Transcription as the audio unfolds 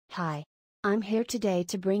Hi. I'm here today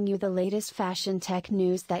to bring you the latest fashion tech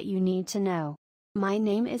news that you need to know. My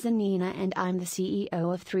name is Anina and I'm the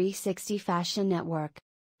CEO of 360 Fashion Network.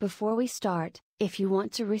 Before we start, if you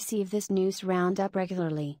want to receive this news roundup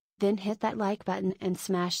regularly, then hit that like button and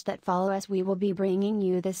smash that follow, as we will be bringing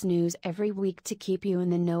you this news every week to keep you in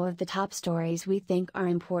the know of the top stories we think are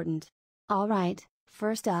important. Alright,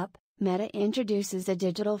 first up, Meta introduces a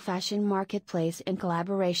digital fashion marketplace in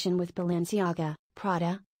collaboration with Balenciaga,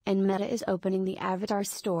 Prada, and Meta is opening the Avatar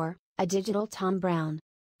Store, a digital Thom Browne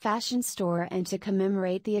fashion store, and to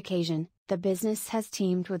commemorate the occasion, the business has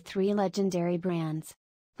teamed with three legendary brands.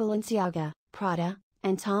 Balenciaga, Prada,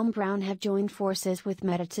 and Thom Browne have joined forces with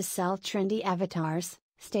Meta to sell trendy avatars,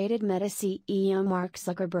 stated Meta CEO Mark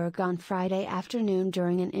Zuckerberg on Friday afternoon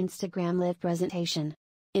during an Instagram Live presentation.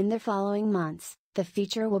 In the following months, the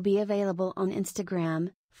feature will be available on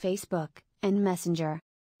Instagram, Facebook, and Messenger.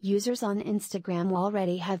 Users on Instagram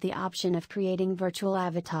already have the option of creating virtual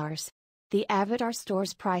avatars. The Avatar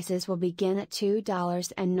Store's prices will begin at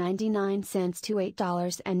 $2.99 to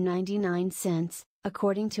 $8.99,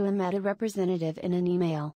 according to a Meta representative in an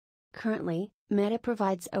email. Currently, Meta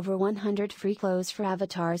provides over 100 free clothes for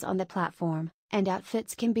avatars on the platform, and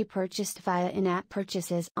outfits can be purchased via in-app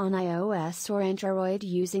purchases on iOS or Android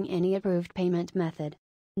using any approved payment method.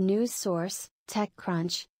 News source,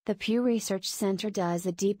 TechCrunch. The Pew Research Center does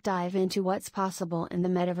a deep dive into what's possible in the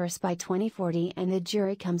Metaverse by 2040, and the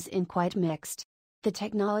jury comes in quite mixed. The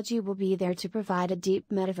technology will be there to provide a deep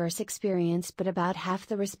Metaverse experience, but about half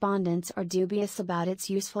the respondents are dubious about its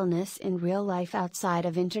usefulness in real life outside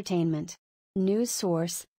of entertainment. News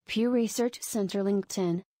source, Pew Research Center.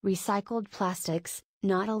 LinkedIn. Recycled plastics,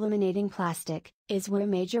 not eliminating plastic, is where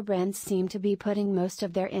major brands seem to be putting most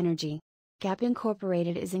of their energy. Gap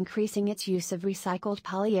Incorporated is increasing its use of recycled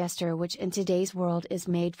polyester, which in today's world is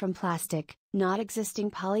made from plastic, not existing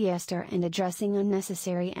polyester, and addressing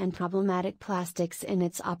unnecessary and problematic plastics in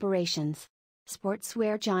its operations.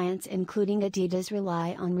 Sportswear giants including Adidas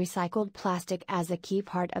rely on recycled plastic as a key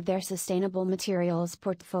part of their sustainable materials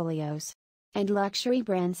portfolios. And luxury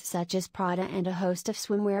brands such as Prada and a host of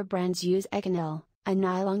swimwear brands use Econyl, a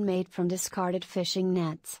nylon made from discarded fishing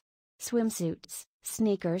nets. Swimsuits,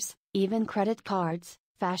 sneakers, even credit cards.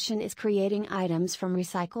 Fashion is creating items from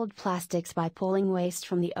recycled plastics by pulling waste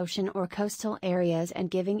from the ocean or coastal areas and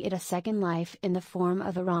giving it a second life in the form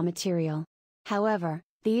of a raw material. However,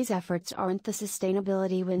 these efforts aren't the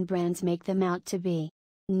sustainability when brands make them out to be.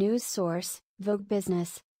 News source, Vogue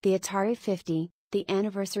Business. The Atari 50, the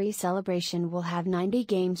anniversary celebration, will have 90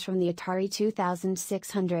 games from the Atari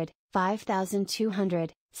 2600,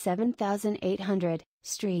 5200, 7800,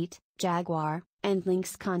 Street, Jaguar, and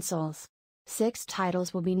Lynx consoles. 6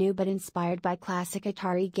 titles will be new but inspired by classic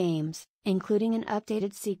Atari games, including an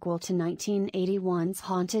updated sequel to 1981's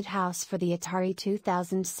Haunted House for the Atari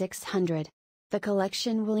 2600. The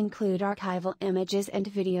collection will include archival images and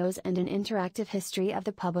videos and an interactive history of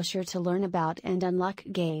the publisher to learn about and unlock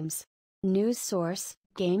games. News source,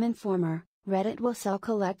 Game Informer. Reddit will sell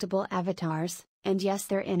collectible avatars, and yes,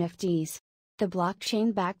 they're NFTs. The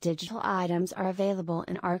blockchain-backed digital items are available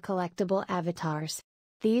and are collectible avatars.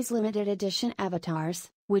 These limited edition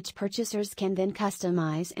avatars, which purchasers can then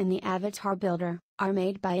customize in the Avatar Builder, are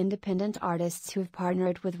made by independent artists who have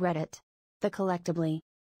partnered with Reddit. The collectible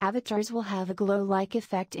avatars will have a glow-like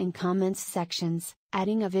effect in comments sections,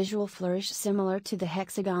 adding a visual flourish similar to the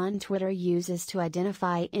hexagon Twitter uses to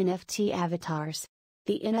identify NFT avatars.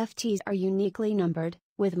 The NFTs are uniquely numbered,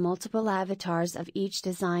 with multiple avatars of each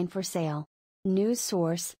design for sale. News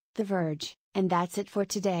source, The Verge. And that's it for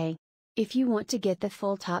today. If you want to get the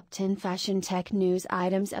full top 10 fashion tech news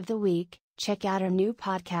items of the week, check out our new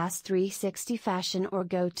podcast 360 Fashion, or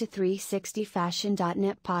go to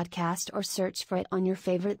 360fashion.net podcast or search for it on your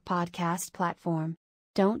favorite podcast platform.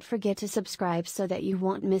 Don't forget to subscribe so that you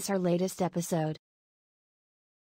won't miss our latest episode.